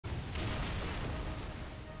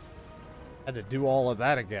Had to do all of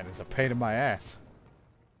that again. It's a pain in my ass.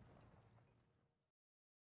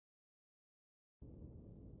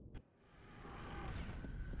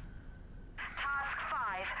 Task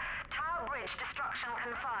 5. Tower Bridge destruction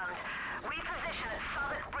confirmed. Reposition at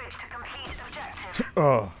Southwark Bridge to complete objective.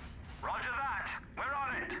 Roger that. We're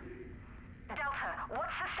on it. Delta,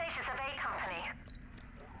 what's the status of A Company?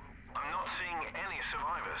 I'm not seeing any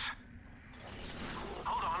survivors.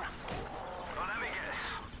 Hold on. Well, let me guess.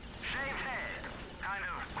 Shaved head. Kind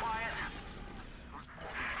of quiet.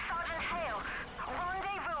 Sergeant Hale,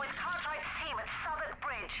 rendezvous with Cartwright's team at Southwark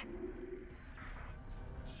Bridge.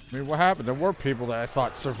 I mean, what happened? There were people that I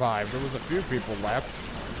thought survived. There was a few people left.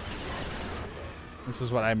 This is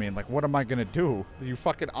what I mean. Like, what am I gonna do? You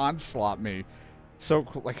fucking onslaught me. So,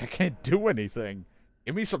 like, I can't do anything.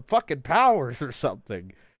 Give me some fucking powers or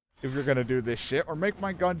something. If you're gonna do this shit. Or make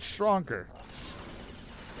my gun stronger.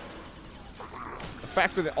 The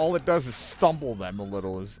fact that all it does is stumble them a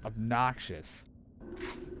little is obnoxious.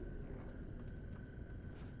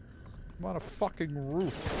 I'm on a fucking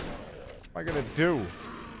roof. What am I gonna do?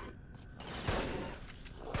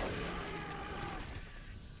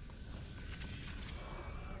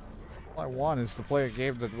 All I want is to play a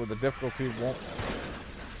game that where the difficulty won't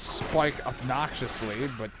spike obnoxiously,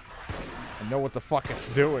 but I know what the fuck it's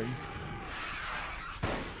doing.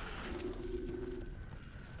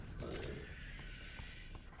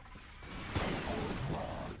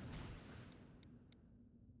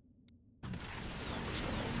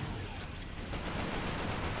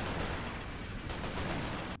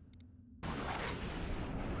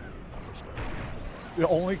 The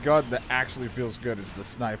only gun that actually feels good is the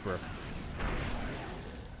sniper.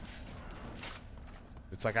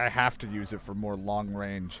 It's like I have to use it for more long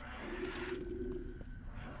range. Victor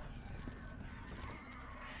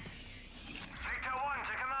 1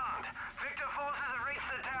 to command. Victor forces have reached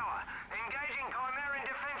the tower. Engaging Chimeran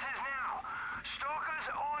defenses now. Stalkers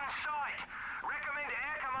on site. Recommend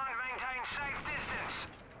Air Command maintain safe distance.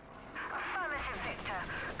 Affirmative, Victor.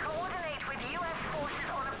 Coordinate with U.S. forces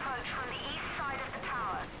on approach from the east side of the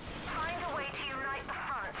tower. Find a way to unite the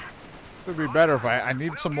front. It would be better if I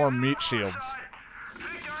need some more meat shields.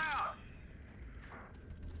 Victor out.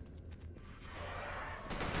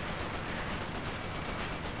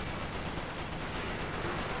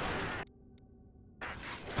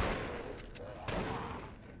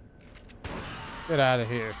 Get out of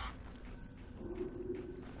here.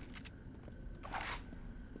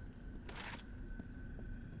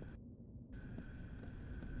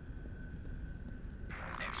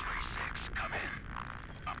 X-ray 6, come in.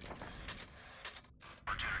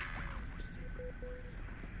 Opportunity window.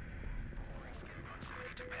 Grayskin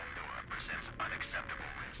proximity to Pandora presents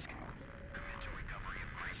unacceptable risk. Commit to recovery of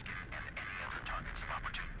Grayskin and any other targets of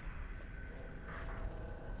opportunity.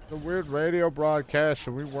 The weird radio broadcast,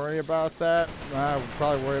 should we worry about that? We'll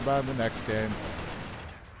probably worry about it in the next game.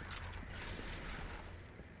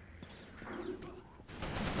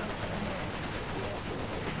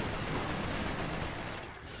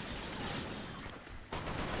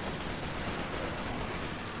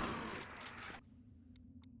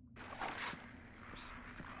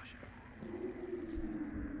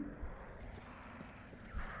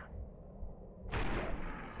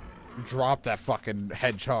 Drop that fucking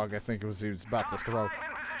hedgehog. I think it was he was about to throw. 5 in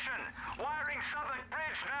position. Wiring Southwark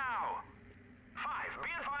Bridge now. 5,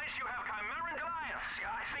 be advised you have Chimeran Goliaths.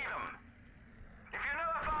 Yeah, I see them. If you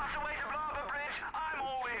know a faster way to blow up a bridge, I'm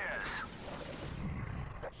all ears.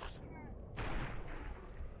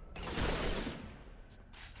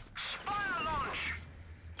 Spire launch.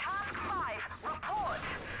 Task 5, report.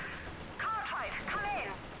 Cartwright, come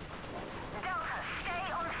in. Delta,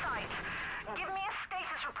 stay on site. Give me a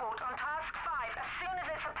status report on Task 5 as soon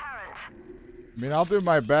as it's apparent. I mean, I'll do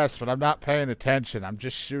my best, but I'm not paying attention. I'm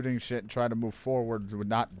just shooting shit and trying to move forward and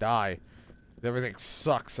not die. Everything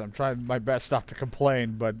sucks. I'm trying my best not to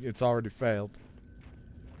complain, but it's already failed.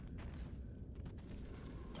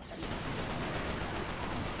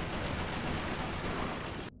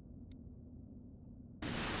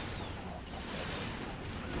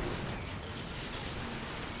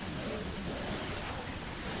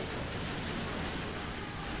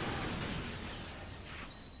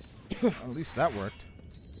 At least that worked.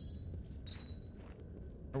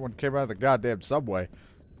 Everyone came out of the goddamn subway.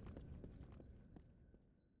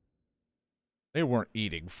 They weren't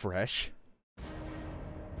eating fresh.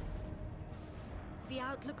 The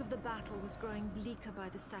outlook of the battle was growing bleaker by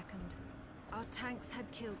the second. Our tanks had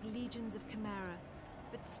killed legions of Chimera,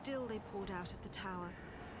 but still they poured out of the tower.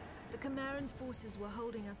 The Chimeran forces were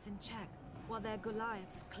holding us in check, while their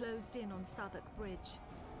Goliaths closed in on Southwark Bridge.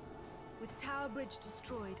 With Tower Bridge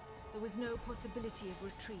destroyed, There was no possibility of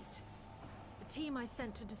retreat. The team I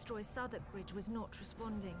sent to destroy Southwark Bridge was not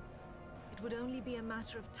responding. It would only be a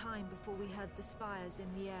matter of time before we heard the spires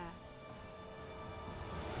in the air.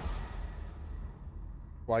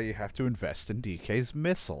 Why you have to invest in DK's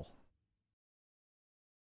missile.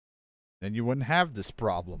 Then you wouldn't have this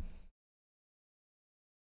problem.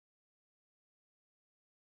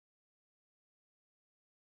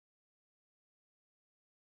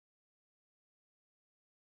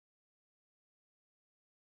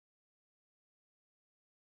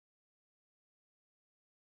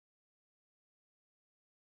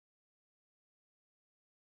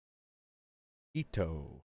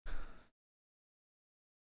 Ito.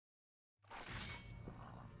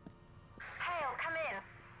 Hale, come in.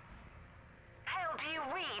 Hale, do you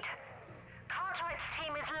read? Cartwright's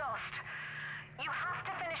team is lost. You have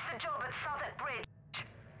to finish the job at Southwark Bridge.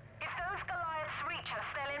 If those Goliaths reach us,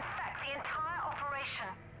 they'll infect the entire operation.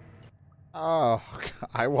 Oh,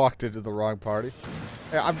 I walked into the wrong party.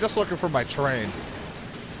 Yeah, I'm just looking for my train.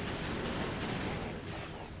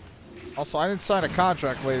 Also, I didn't sign a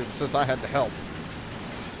contract later that says I had to help.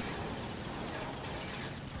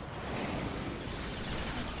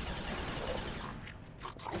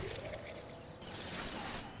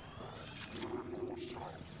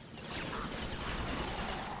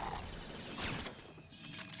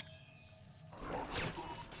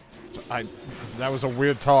 That was a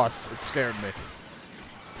weird toss. It scared me.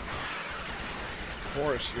 Of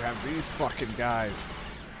course, you have these fucking guys.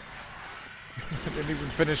 I didn't even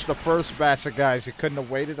finish the first batch of guys. You couldn't have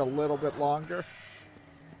waited a little bit longer?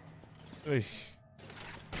 Eesh.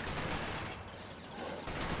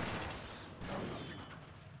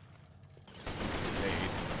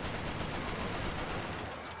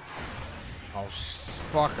 Oh,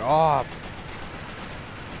 fuck off.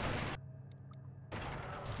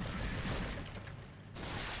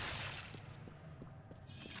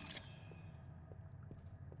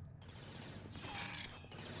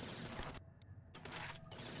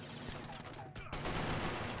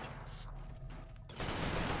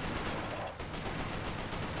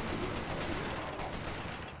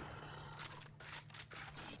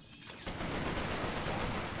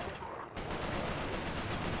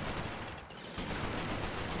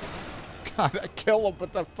 God, I kill him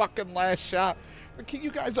with the fucking last shot. Can you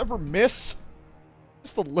guys ever miss?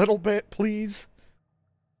 Just a little bit, please?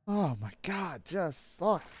 Oh my god, just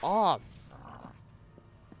fuck off.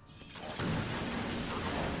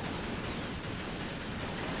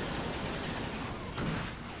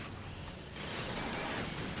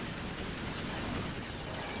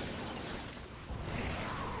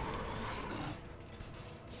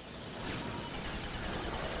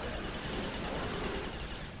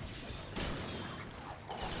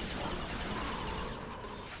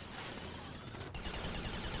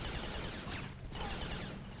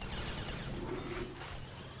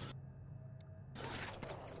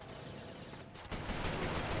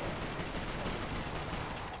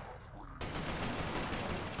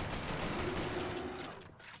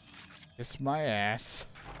 Kiss my ass.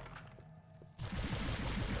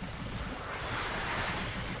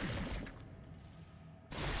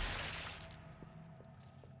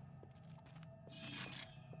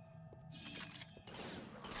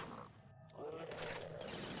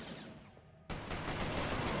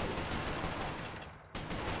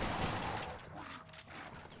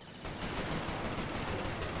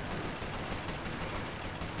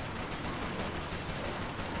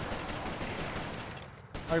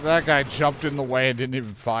 Like that guy jumped in the way and didn't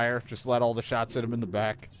even fire. Just let all the shots hit him in the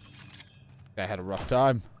back. Guy had a rough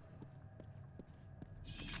time.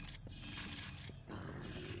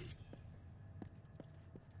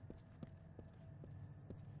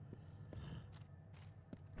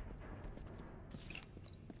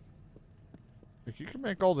 If you can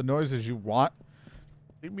make all the noises you want,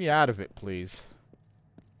 leave me out of it, please.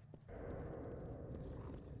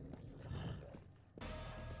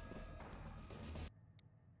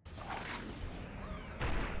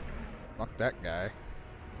 Fuck that guy.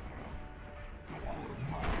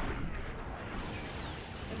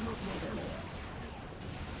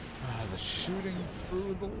 Ah, the shooting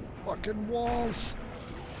through the fucking walls.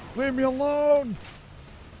 Leave me alone!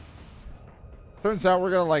 Turns out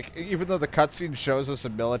we're gonna, like, even though the cutscene shows us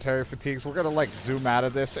in military fatigues, we're gonna, like, zoom out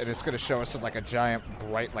of this and it's gonna show us in, like, a giant,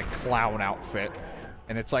 bright, like, clown outfit.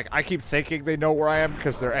 And it's like, I keep thinking they know where I am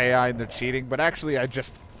because they're AI and they're cheating, but actually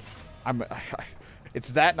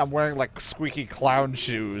it's that and I'm wearing, like, squeaky clown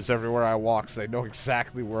shoes everywhere I walk, so they know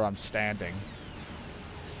exactly where I'm standing.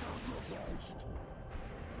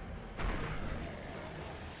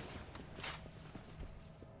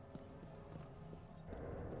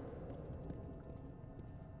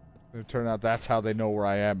 It turned out that's how they know where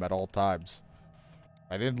I am at all times.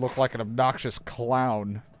 I didn't look like an obnoxious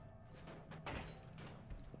clown.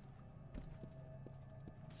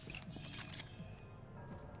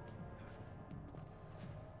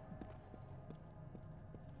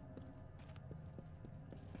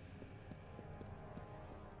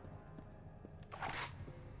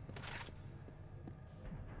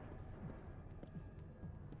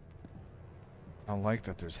 I don't like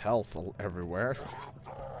that there's health everywhere.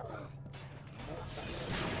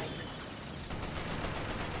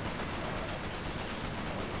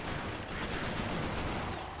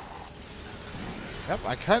 Yep,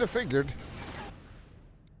 I kind of figured.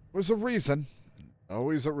 Was a reason.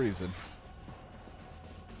 Always a reason.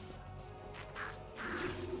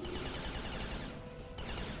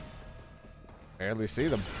 Barely see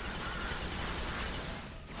them.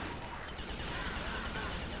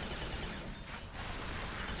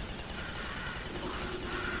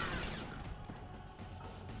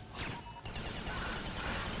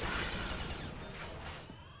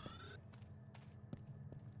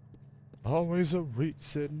 Always a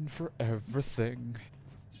reason for everything.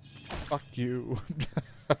 Fuck you.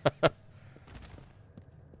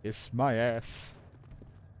 Kiss my ass.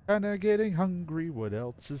 Kinda getting hungry, what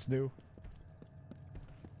else is new?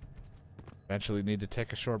 Eventually need to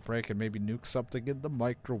take a short break and maybe nuke something in the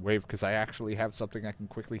microwave, because I actually have something I can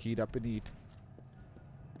quickly heat up and eat.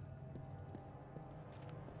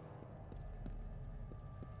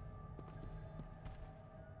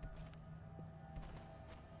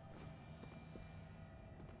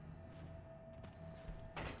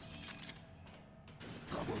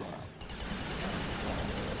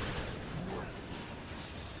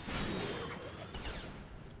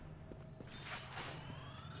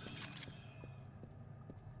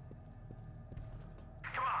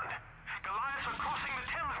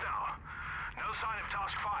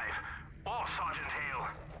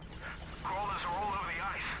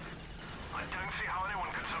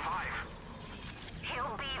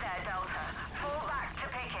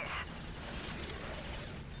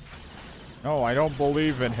 No, I don't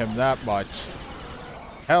believe in him that much.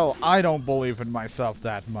 Hell, I don't believe in myself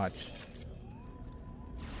that much.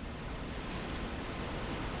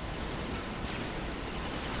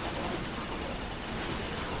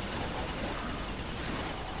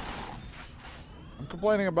 I'm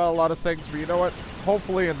complaining about a lot of things, but you know what?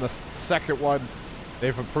 Hopefully in the second one,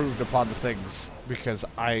 they've improved upon the things, because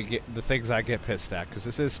I get pissed at, because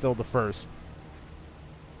this is still the first.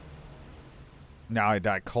 Now I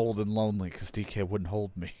die cold and lonely because DK wouldn't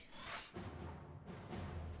hold me.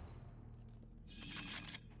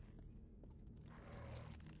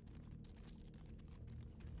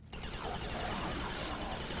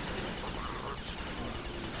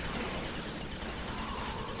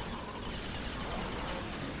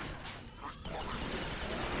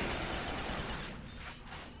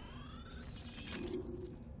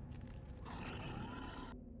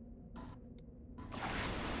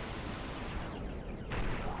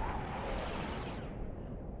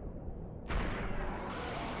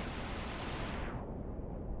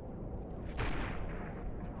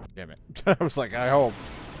 Damn it. I was like, I hope.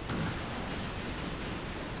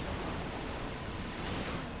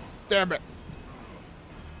 Damn it.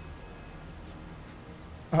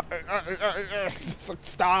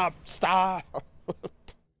 Stop. Stop.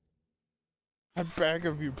 I beg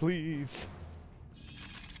of you, please.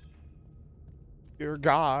 Dear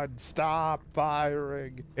God, stop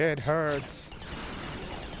firing. It hurts.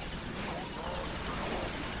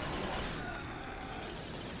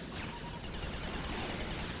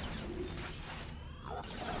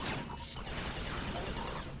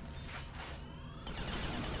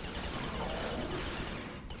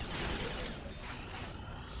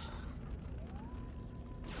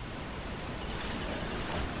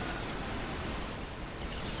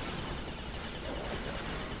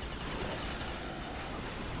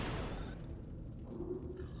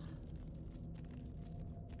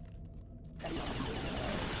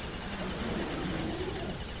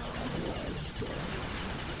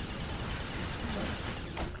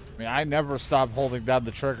 I mean, I never stopped holding down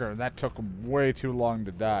the trigger, and that took him way too long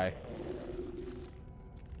to die.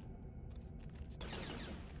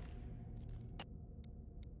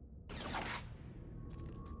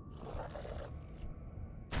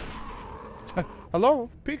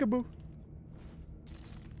 Hello, peekaboo.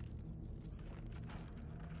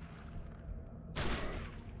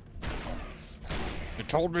 You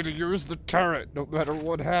told me to use the turret. No matter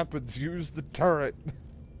what happens, use the turret.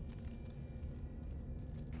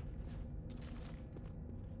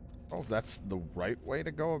 Oh, that's the right way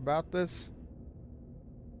to go about this?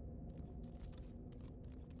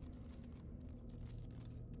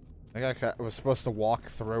 I think I was supposed to walk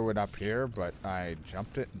through it up here, but I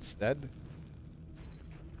jumped it instead.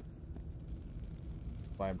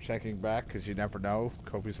 Why I'm checking back, because you never know.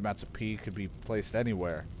 Copious amounts of pee could be placed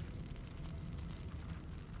anywhere.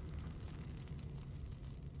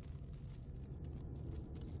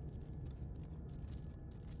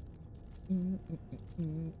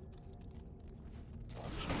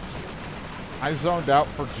 I zoned out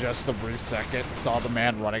for just a brief second, saw the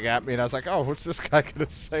man running at me, and I was like, oh, what's this guy gonna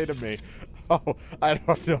say to me? Oh, I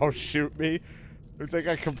don't know, shoot me? I think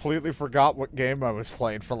I completely forgot what game I was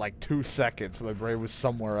playing for like 2 seconds. My brain was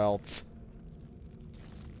somewhere else.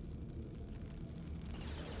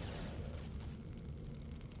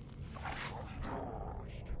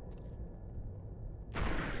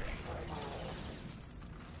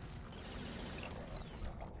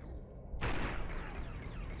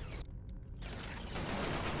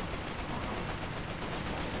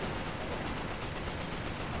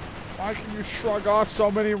 Why can you shrug off so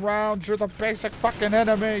many rounds? You're the basic fucking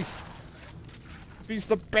enemy. If he's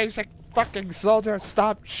the basic fucking soldier,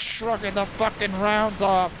 stop shrugging the fucking rounds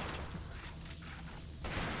off.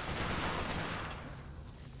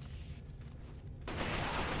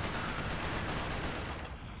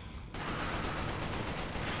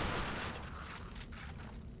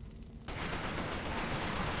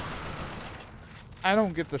 I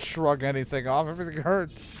don't get to shrug anything off. Everything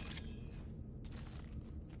hurts.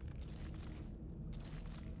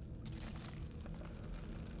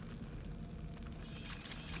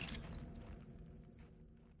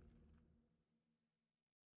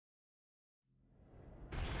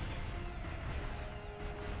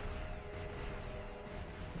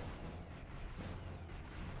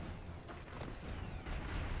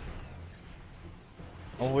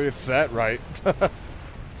 Only it's set right.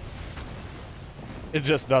 It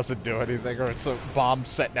just doesn't do anything, or it's a bomb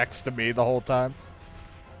set next to me the whole time.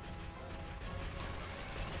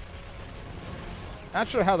 Not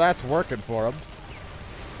sure how that's working for him.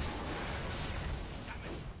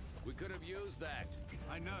 We could have used that.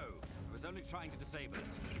 I know. I was only trying to disable it.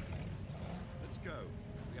 Let's go.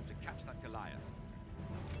 We have to catch that Goliath.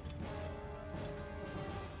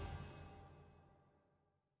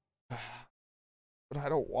 But I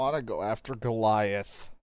don't want to go after Goliath.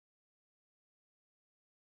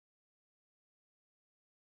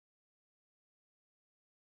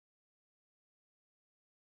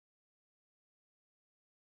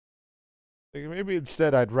 Like, maybe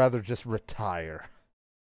instead I'd rather just retire. I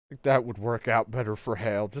think that would work out better for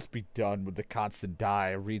Hale. Just be done with the constant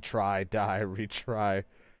die, retry, die, retry.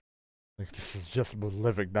 Like, this is just a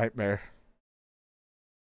living nightmare.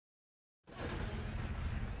 Here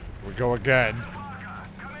we go again.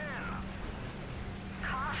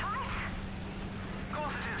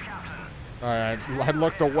 Alright, I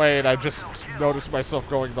looked away and I just noticed myself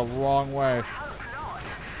going the wrong way.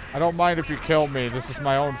 I don't mind if you kill me. This is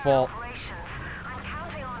my own fault. I'm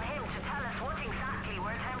counting on him to tell us what exactly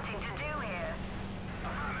we're attempting to do here.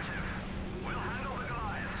 Affirmative. We'll handle the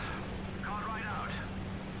Goliaths. Card right out.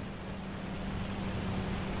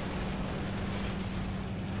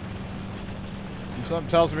 Something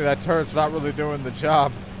tells me that turret's not really doing the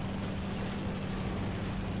job.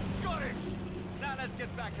 Got it! Now let's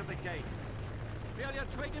get back to the gate. Feel your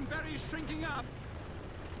twig and berries shrinking up.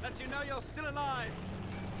 Lets you know you're still alive.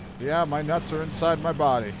 Yeah, my nuts are inside my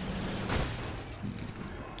body.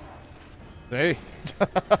 See?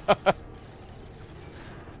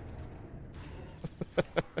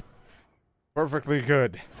 Perfectly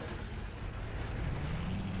good.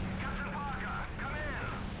 Captain Parker, come in.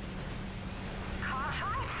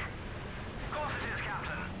 Cartwright? Of course it is,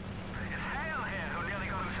 Captain. It's Hale here who nearly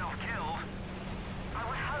got himself killed. I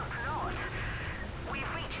would hope not.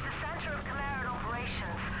 We've reached the center of Chimeran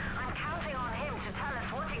operations. I'm counting on him to tell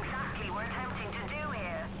us what exactly we're attempting to do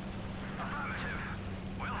here. Affirmative.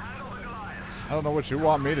 We'll handle the Goliaths. I don't know what you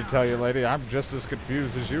want me to tell you, lady. I'm just as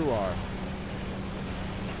confused as you are.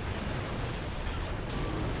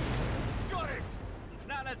 Got it!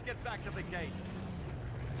 Now let's get back to the gate.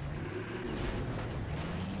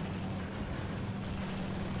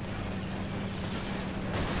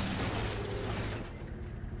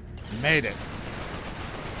 Made it.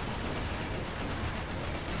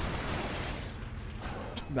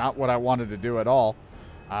 Not what I wanted to do at all.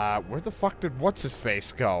 Where the fuck did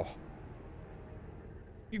what's-his-face go?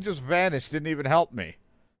 He just vanished, didn't even help me.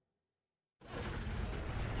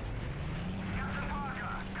 Captain Parker,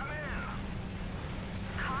 come in.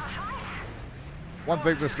 Cartwright? One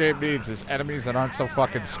thing this game needs is enemies that aren't so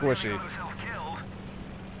fucking squishy. Got himself killed.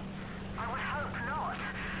 I would hope not.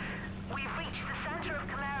 We've reached the center of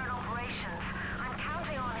Chimeran operations. I'm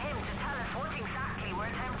counting on him to tell us what exactly we're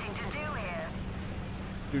attempting to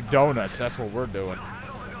Do donuts, that's what we're doing.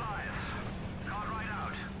 Handle the Goliath. Cart right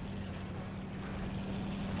out.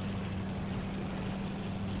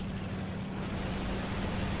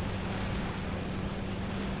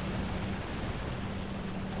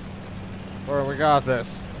 Alright, we got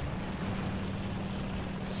this.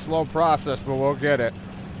 Slow process, but we'll get it.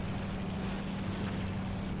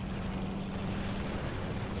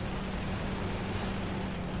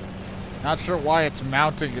 Not sure why it's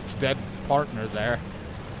mounting its dead partner there.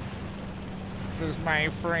 This is my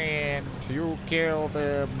friend. You killed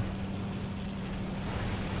him.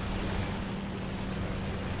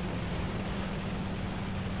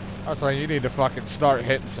 That's why you need to fucking start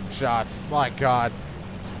hitting some shots. My God.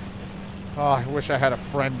 Oh, I wish I had a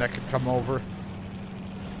friend that could come over.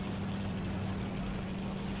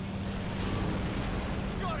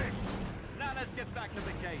 Got it! Now let's get back to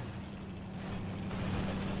the gate.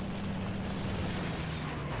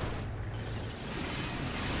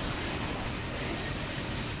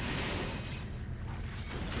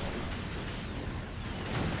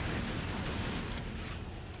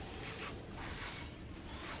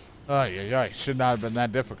 Oh, yeah, should not have been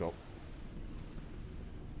that difficult.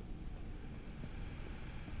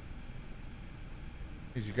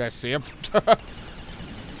 Did you guys see him?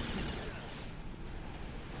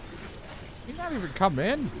 He's not even come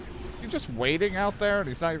in. He's just waiting out there, and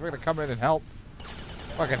he's not even gonna come in and help.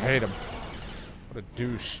 Fucking hate him. What a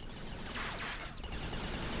douche.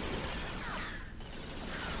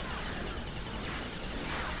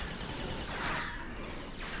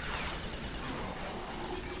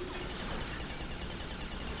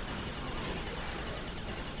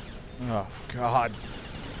 Oh, God.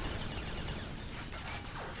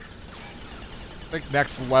 I think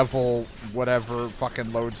next level, whatever,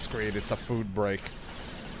 fucking load screen, it's a food break.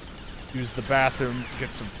 Use the bathroom,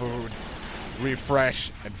 get some food,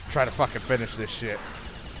 refresh, and try to fucking finish this shit.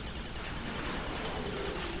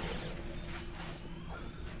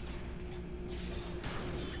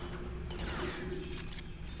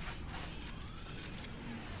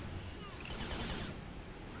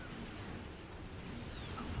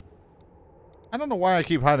 I don't know why I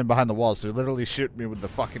keep hiding behind the walls. They literally shoot me with the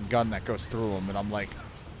fucking gun that goes through them, and I'm like,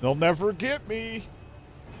 they'll never get me.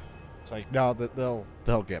 It's like, no,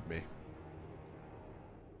 they'll get me.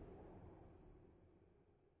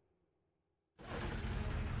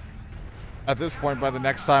 At this point, by the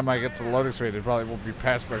next time I get to the loading screen, it probably won't be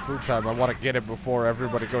past my food time. I want to get it before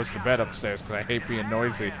everybody goes to bed upstairs, because I hate being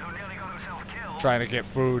noisy. Who nearly got himself killed. Trying to get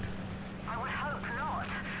food. I would hope not.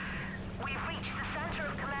 We've reached the center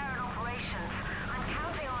of Chimeran operations. I'm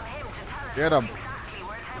counting on him to tell us Get him. exactly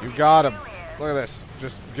where it's You got him. here. Look at this.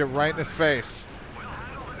 Just get right in his face.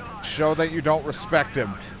 Show that you don't respect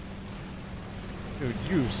him. Dude,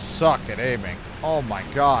 you suck at aiming. Oh my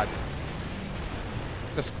God.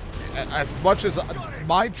 This, as much as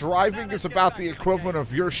my driving is about the equivalent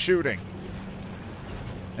of your shooting.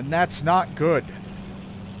 And that's not good.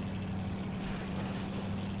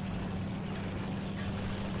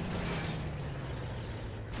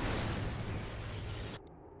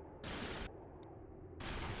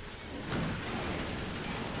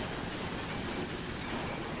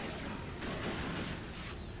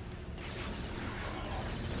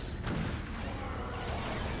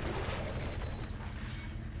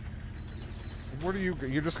 What are you?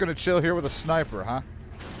 You're just gonna chill here with a sniper, huh?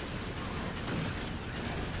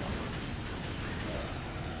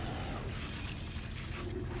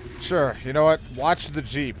 Sure. You know what? Watch the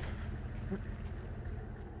Jeep.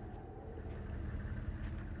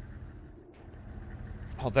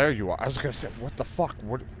 Oh, there you are. I was gonna say, what the fuck?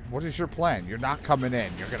 What is your plan? You're not coming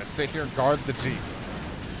in. You're gonna sit here and guard the Jeep.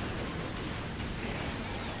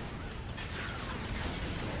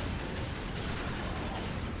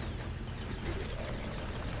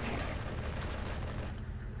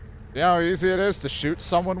 You know how easy it is to shoot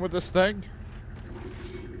someone with this thing?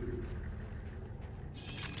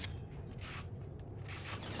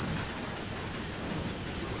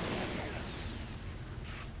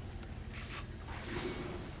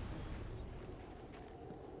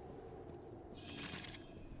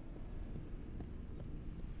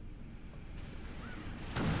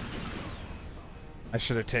 I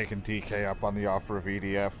should have taken DK up on the offer of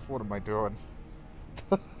EDF. What am I doing?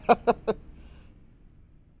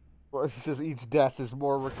 Well, it's just each death is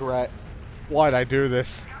more regret. Why'd I do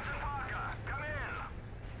this? Captain Parker, come in.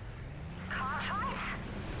 Cartwright?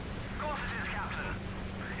 Of course it is, Captain.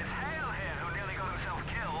 It's Hale here who nearly got himself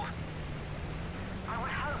killed. I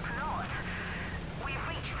would hope not. We've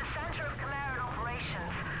reached the center of Chimeran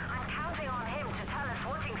operations. I'm counting on him to tell us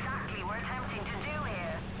what exactly we're attempting to do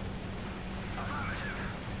here. Affirmative.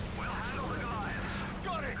 We'll handle the Goliath.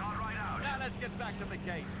 Got it! get back to the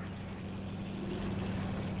gate.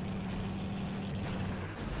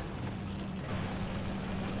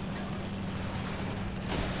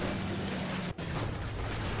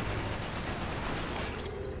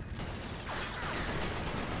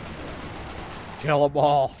 Kill them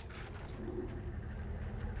all.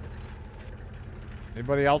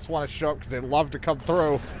 Anybody else want to show up? Because they'd love to come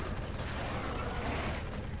through.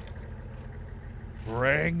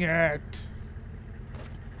 Bring it.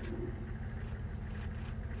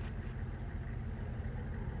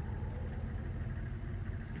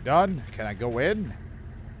 You done? Can I go in?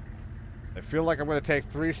 I feel like I'm going to take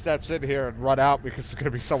 3 steps in here and run out because there's going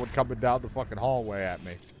to be someone coming down the fucking hallway at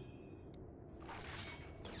me.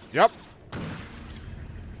 Yep.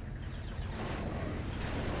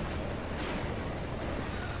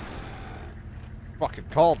 Fucking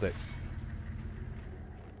called it.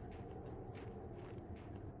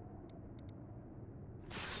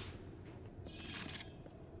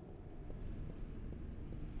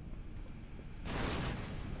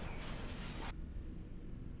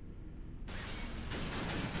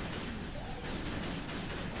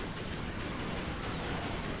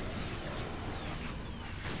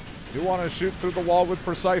 You want to shoot through the wall with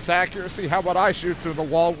precise accuracy? How about I shoot through the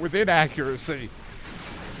wall with inaccuracy?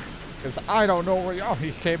 Because I don't know where... Oh, he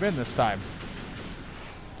came in this time.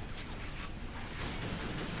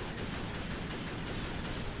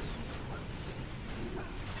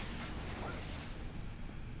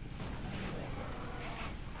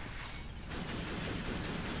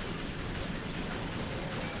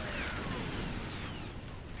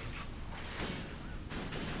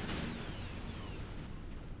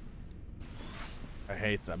 I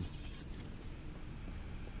hate them.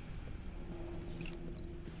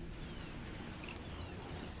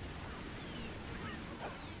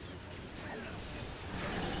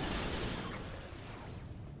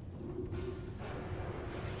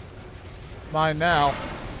 Mine now.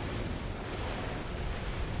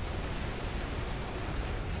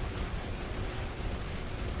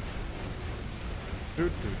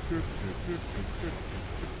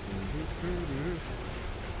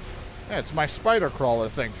 Yeah, it's my spider crawler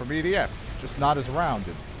thing from EDF, just not as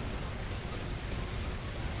rounded.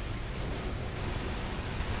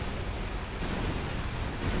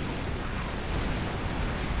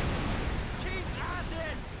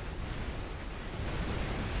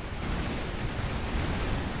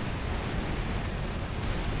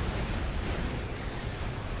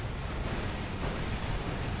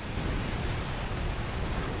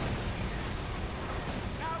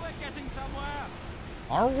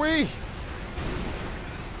 Are we?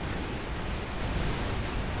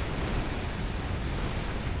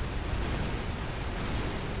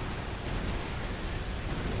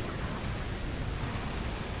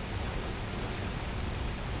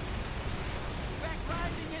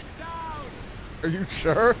 Are you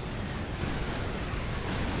sure?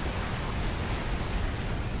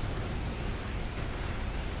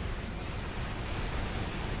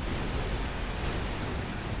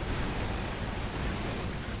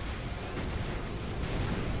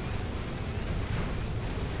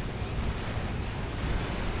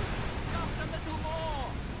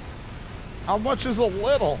 How much is a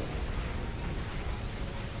little?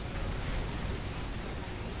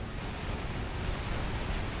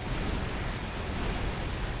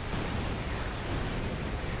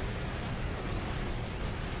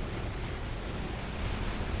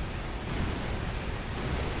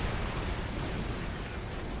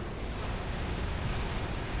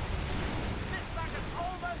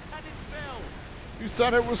 You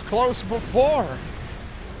said it was close before.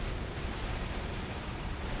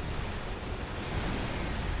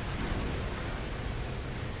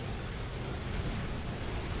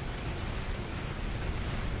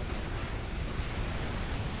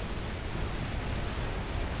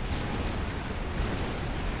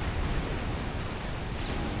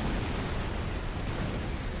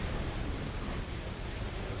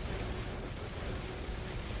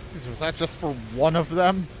 Was that just for one of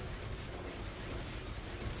them?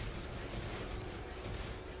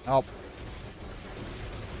 Oh.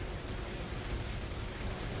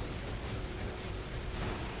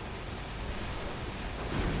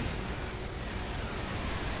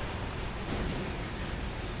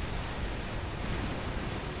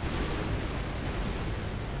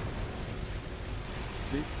 Just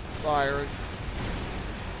keep firing.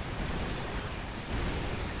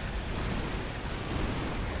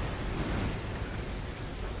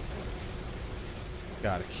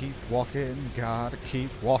 Gotta keep walking, gotta keep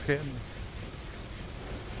walking.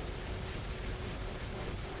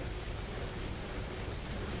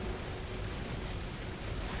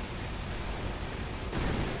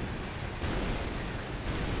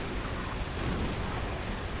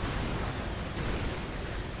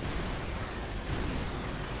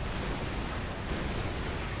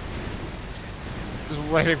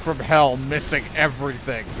 operating from hell, missing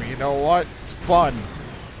everything. But you know what? It's fun.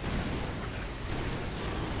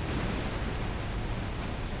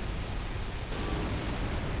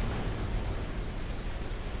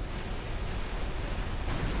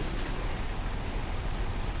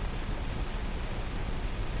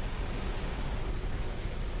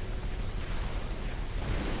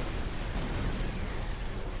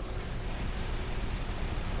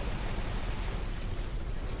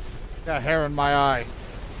 Got hair in my eye.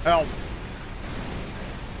 Help.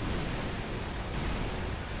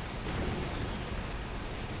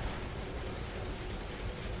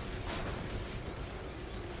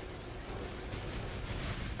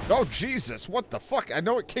 Oh, Jesus. What the fuck? I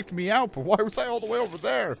know it kicked me out, but why was I all the way over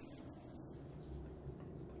there?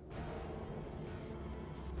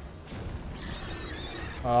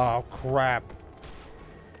 Oh, crap.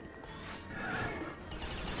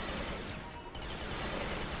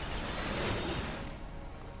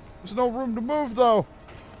 There's no room to move, though.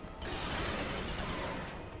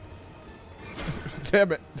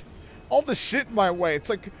 Damn it. All the shit in my way. It's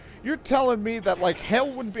like, you're telling me that, like, hell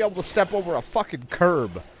wouldn't be able to step over a fucking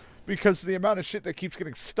curb because of the amount of shit that keeps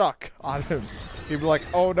getting stuck on him. He'd be like,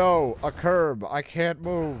 oh no, a curb. I can't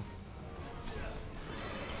move.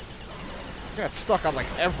 I got stuck on, like,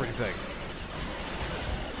 everything.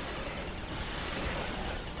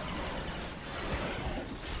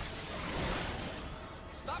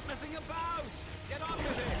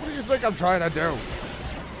 What do you think I'm trying to do?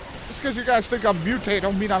 Just because you guys think I'm mutate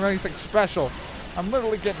don't mean I'm anything special. I'm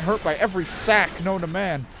literally getting hurt by every sack known to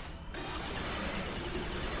man.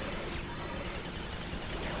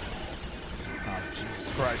 Oh,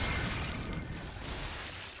 Jesus Christ.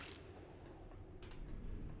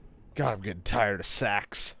 God, I'm getting tired of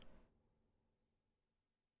sacks.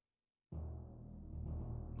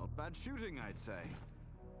 Not bad shooting, I'd say.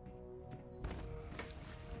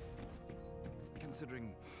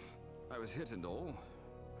 Considering I was hit and all.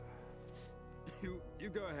 You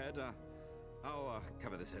go ahead. I'll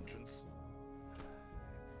cover this entrance.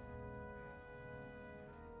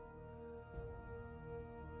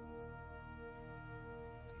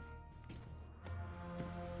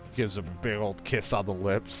 Gives him a big old kiss on the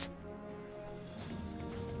lips.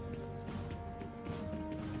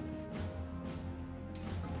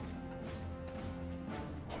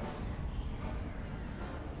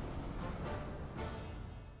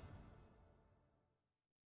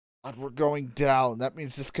 God, we're going down. That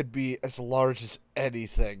means this could be as large as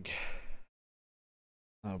anything.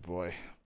 Oh boy.